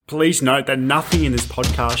Please note that nothing in this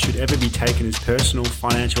podcast should ever be taken as personal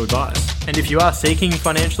financial advice. And if you are seeking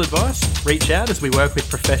financial advice, reach out as we work with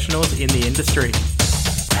professionals in the industry.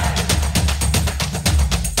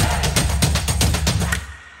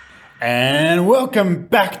 And welcome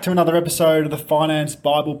back to another episode of the Finance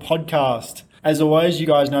Bible Podcast. As always, you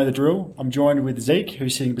guys know the drill. I'm joined with Zeke,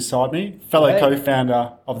 who's sitting beside me, fellow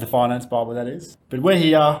co-founder of the Finance Bible, that is. But we're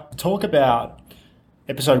here to talk about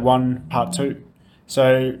episode 1, part 2.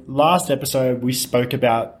 So last episode, we spoke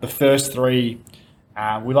about the first three,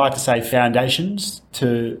 we like to say foundations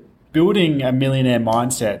to building a millionaire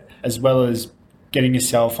mindset, as well as getting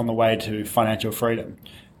yourself on the way to financial freedom.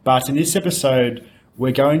 But in this episode,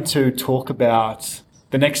 we're going to talk about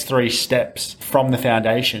the next 3 steps from the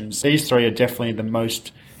foundations. These 3 are definitely the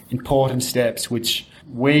most important steps, which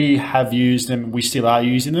we have used them, we still are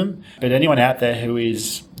using them. But anyone out there who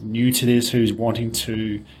is new to this, who's wanting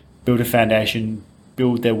to build a foundation,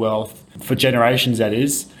 build their wealth for generations, that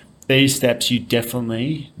is, these steps you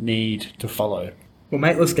definitely need to follow. Well,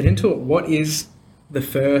 mate, let's get into it. What is the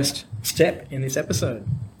first step in this episode?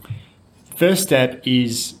 First step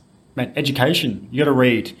is education. You got to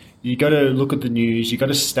read. You got to look at the news. You got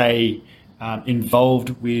to stay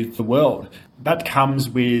involved with the world. That comes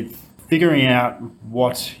with figuring out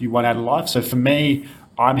what you want out of life. So for me,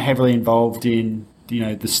 I'm heavily involved in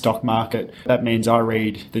the stock market. That means I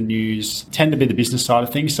read the news, tend to be the business side of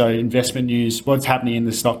things, so investment news, what's happening in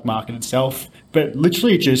the stock market itself, but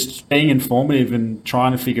literally just being informative and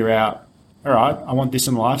trying to figure out, all right, I want this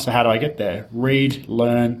in life, so how do I get there? Read,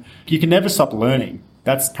 learn. You can never stop learning.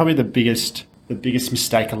 That's probably the biggest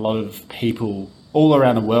mistake a lot of people all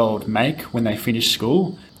around the world make when they finish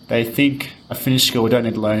school. They think, I finished school, I don't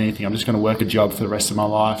need to learn anything, I'm just going to work a job for the rest of my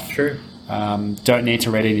life. True. Don't need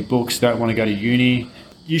to read any books, don't want to go to uni.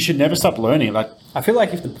 You should never stop learning. I feel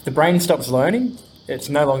like if the brain stops learning, it's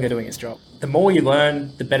no longer doing its job. The more you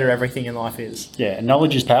learn, the better everything in life is. Yeah, and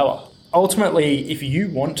knowledge is power. Ultimately, if you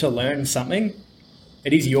want to learn something,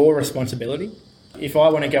 it is your responsibility. If I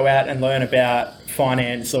want to go out and learn about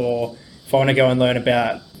finance, or if I want to go and learn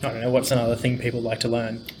about, I don't know, what's another thing people like to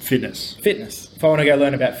learn? Fitness. If I want to go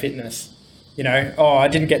learn about fitness, I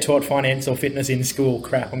didn't get taught finance or fitness in school,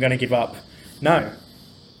 crap, I'm going to give up. No,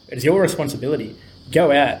 it's your responsibility.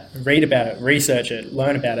 Go out, read about it, research it,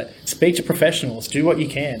 learn about it, speak to professionals, do what you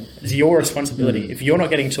can. It's your responsibility. If you're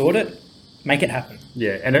not getting taught it, make it happen.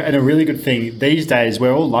 Yeah, and a really good thing, these days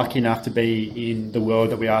we're all lucky enough to be in the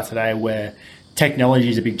world that we are today, where technology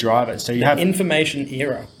is a big driver. So you have information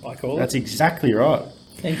era, I call it. That's exactly right.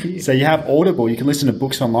 Thank you. So you have Audible, you can listen to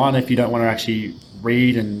books online if you don't want to actually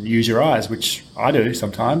read and use your eyes, which I do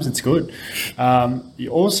sometimes. It's good.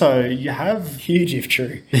 You have huge if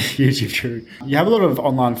true. Huge if true. You have a lot of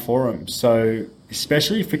online forums. So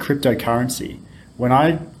especially for cryptocurrency, when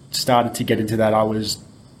I started to get into that,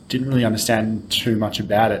 didn't really understand too much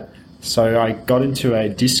about it. So I got into a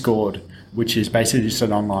Discord, which is basically just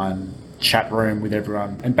an online chat room with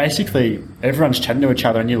everyone. And basically everyone's chatting to each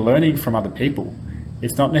other and you're learning from other people.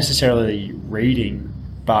 It's not necessarily reading,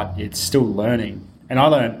 but it's still learning. And I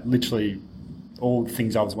learned literally all the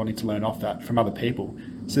things I was wanting to learn off that from other people.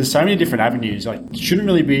 So there's so many different avenues. There shouldn't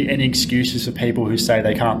really be any excuses for people who say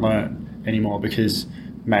they can't learn anymore because,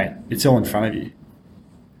 mate, it's all in front of you.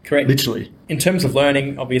 Correct. Literally. In terms of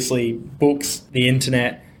learning, obviously, books, the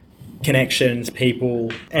internet, connections,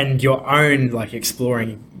 people, and your own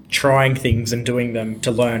exploring, trying things and doing them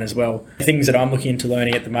to learn as well. Things that I'm looking into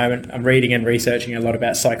learning at the moment, I'm reading and researching a lot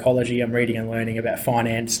about psychology. I'm reading and learning about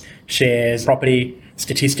finance, shares, property,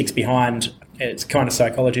 statistics behind. It's kind of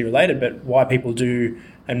psychology related, but why people do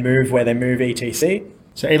and move where they move, etc.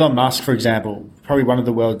 So Elon Musk, for example, probably one of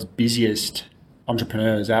the world's busiest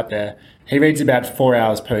entrepreneurs out there, he reads about 4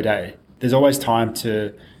 hours per day. There's always time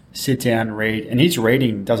to sit down and read. And his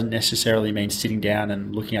reading doesn't necessarily mean sitting down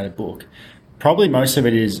and looking at a book. Probably most of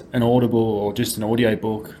it is an Audible or just an audio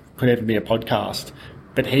book, could even be a podcast.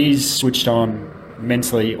 But he's switched on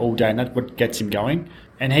mentally all day, and that's what gets him going.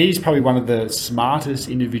 And he's probably one of the smartest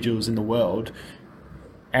individuals in the world.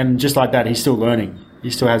 And just like that, he's still learning.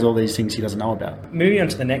 He still has all these things he doesn't know about. Moving on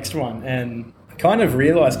to the next one, and I kind of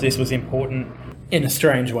realised this was important in a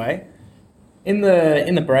strange way. In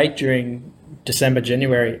the break during December,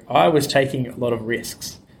 January, I was taking a lot of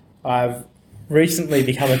risks. I've recently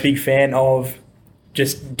become a big fan of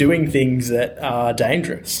just doing things that are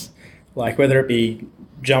dangerous, like whether it be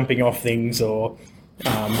jumping off things or,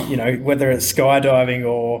 whether it's skydiving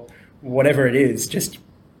or whatever it is, just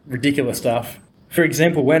ridiculous stuff. For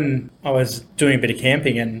example, when I was doing a bit of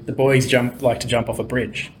camping and the boys like to jump off a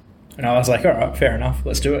bridge, and I was like, all right, fair enough,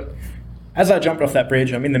 let's do it. As I jumped off that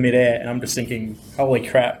bridge, I'm in the midair and I'm just thinking, holy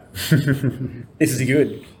crap, this is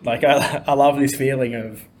good. Like, I love this feeling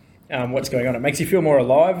of what's going on. It makes you feel more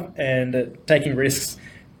alive, and taking risks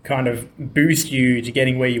kind of boost you to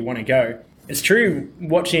getting where you want to go. It's true,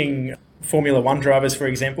 watching Formula One drivers, for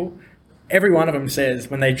example, every one of them says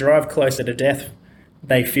when they drive closer to death,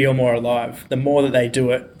 they feel more alive. The more that they do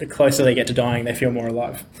it, the closer they get to dying, they feel more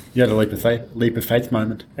alive. You had a leap of faith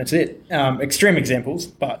moment. That's it. Extreme examples,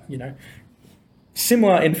 but,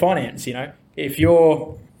 similar in finance, if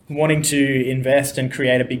you're wanting to invest and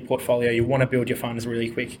create a big portfolio, you want to build your funds really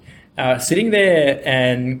quick. Sitting there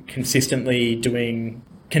and consistently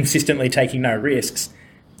taking no risks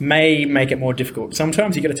may make it more difficult.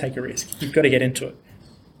 Sometimes you've got to take a risk. You've got to get into it.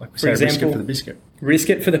 Like, for example, risk it for the biscuit. Risk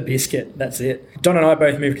it for the biscuit. That's it. Don and I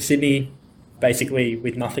both moved to Sydney basically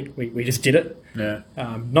with nothing. We just did it. Yeah.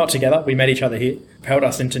 Not together. We met each other here, propelled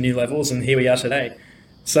us into new levels, and here we are today.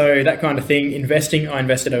 So that kind of thing. Investing, I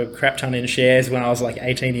invested a crap ton in shares when I was like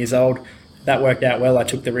 18 years old. That worked out well. I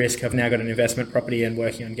took the risk. I've now got an investment property and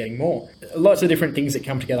working on getting more. Lots of different things that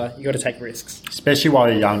come together. You've got to take risks. Especially while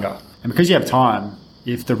you're younger. And because you have time,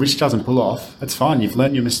 if the risk doesn't pull off, that's fine. You've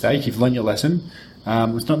learned your mistake. You've learned your lesson.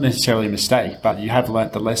 It's not necessarily a mistake, but you have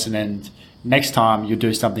learnt the lesson, and next time you'll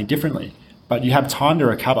do something differently. But you have time to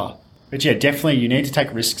recover. But yeah, definitely you need to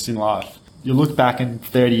take risks in life. You'll look back in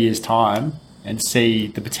 30 years' time and see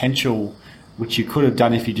the potential which you could have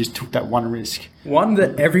done if you just took that one risk. One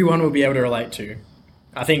that everyone will be able to relate to.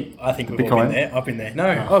 I think we've Bitcoin? all been there. I've been there.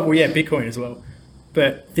 No. Oh, well, yeah, Bitcoin as well.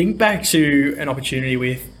 But think back to an opportunity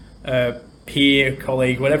with a peer,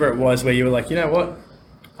 colleague, whatever it was, where you were like, you know what?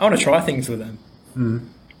 I want to try things with them. Mm.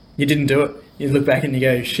 You didn't do it. You look back and you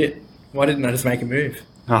go, shit, why didn't I just make a move?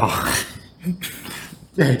 Oh.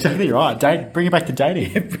 Yeah, exactly right. Bring it back to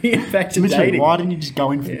dating. Bring it back to dating. Why didn't you just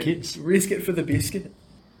go in for the kids? Risk it for the biscuit.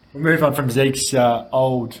 We'll move on from Zeke's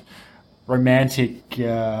old romantic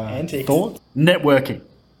thought. Networking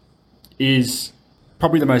is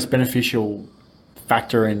probably the most beneficial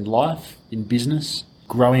factor in life, in business,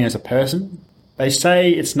 growing as a person. They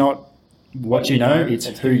say it's not what you know, it's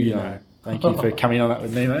who you know. Thank you for coming on that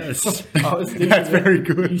with me, mate. That's very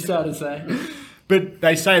good. You started saying. But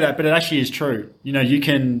they say that, but it actually is true. You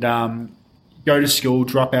can go to school,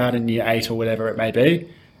 drop out in year 8 or whatever it may be,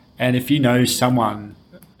 and if you know someone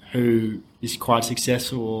who is quite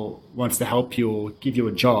successful or wants to help you or give you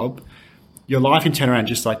a job, your life can turn around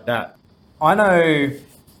just like that. I know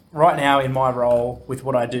right now in my role with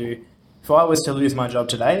what I do, if I was to lose my job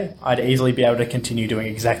today, I'd easily be able to continue doing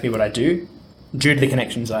exactly what I do due to the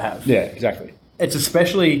connections I have. Yeah, exactly. It's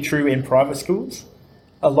especially true in private schools.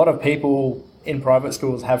 A lot of people in private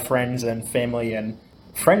schools have friends and family and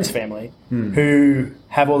friends' family who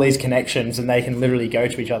have all these connections, and they can literally go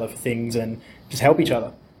to each other for things and just help each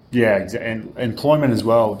other. Yeah, and employment as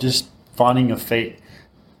well, just finding your feet.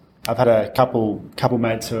 I've had a couple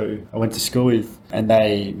mates who I went to school with, and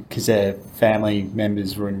because their family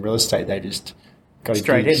members were in real estate, they just got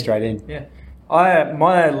straight in. Yeah.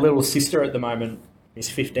 My little sister at the moment is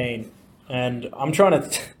 15, and I'm trying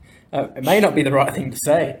to, it may not be the right thing to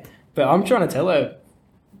say, but I'm trying to tell her,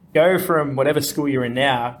 go from whatever school you're in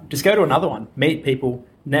now, just go to another one, meet people,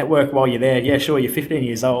 network while you're there. Yeah, sure, you're 15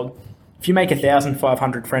 years old. If you make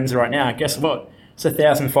 1,500 friends right now, guess what? It's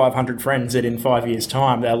 1,500 friends that in 5 years'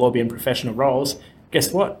 time, they'll all be in professional roles.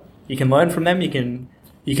 Guess what? You can learn from them. You can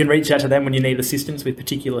reach out to them when you need assistance with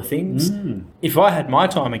particular things. If I had my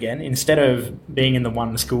time again, instead of being in the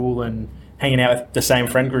one school and hanging out with the same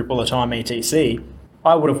friend group all the time, etc.,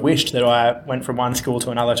 I would have wished that I went from one school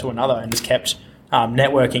to another and just kept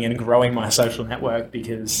networking and growing my social network,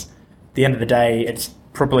 because at the end of the day, it's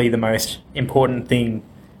probably the most important thing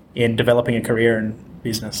in developing a career in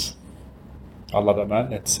business. I love that,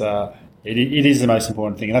 mate. It is the most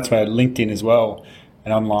important thing. And that's where LinkedIn as well,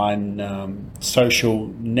 an online social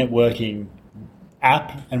networking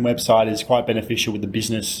app and website, is quite beneficial with the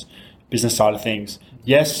business side of things.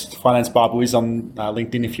 Yes, Finance Bible is on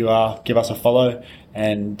LinkedIn. If you are, give us a follow,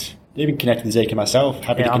 and even connect with Zeke and myself.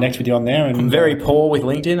 Happy to connect with you on there. And I'm very poor with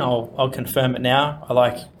LinkedIn. I'll confirm it now. I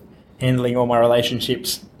like handling all my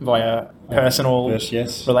relationships via personal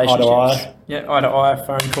relationships. Eye to eye. Yeah, eye to eye,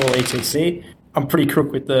 phone call, etc. I'm pretty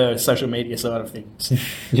crook with the social media side of things.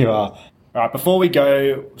 You are. All right, before we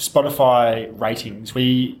go, Spotify ratings.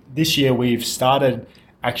 This year we've started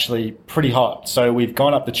actually pretty hot. So we've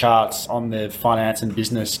gone up the charts on the finance and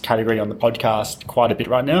business category on the podcast quite a bit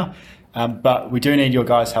right now. But we do need your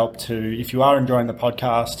guys' help too. If you are enjoying the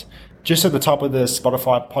podcast, just at the top of the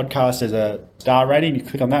Spotify podcast, there's a star rating. You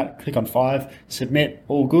click on that, click on 5, submit,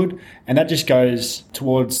 all good. And that just goes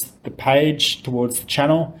towards the page, towards the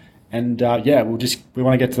channel. And we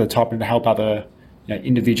want to get to the top and help other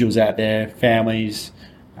individuals out there, families,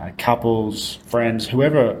 couples, friends,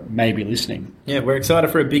 whoever may be listening. Yeah, we're excited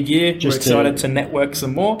for a big year. We're excited to network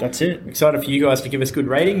some more. That's it. We're excited for you guys to give us good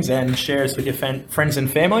ratings and share us with your friends and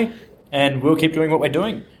family. And we'll keep doing what we're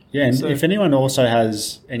doing. Yeah, and if anyone also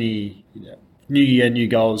has any new year, new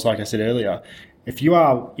goals, like I said earlier, if you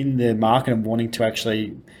are in the market and wanting to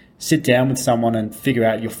actually sit down with someone and figure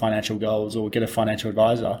out your financial goals or get a financial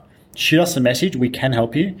advisor, shoot us a message. We can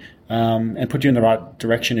help you and put you in the right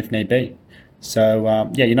direction if need be.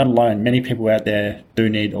 So, you're not alone. Many people out there do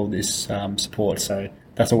need all this support. So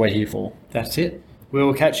that's what we're here for. That's it.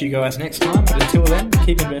 We'll catch you guys next time. But until then,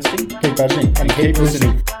 keep investing, keep budgeting, and keep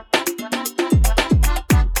listening.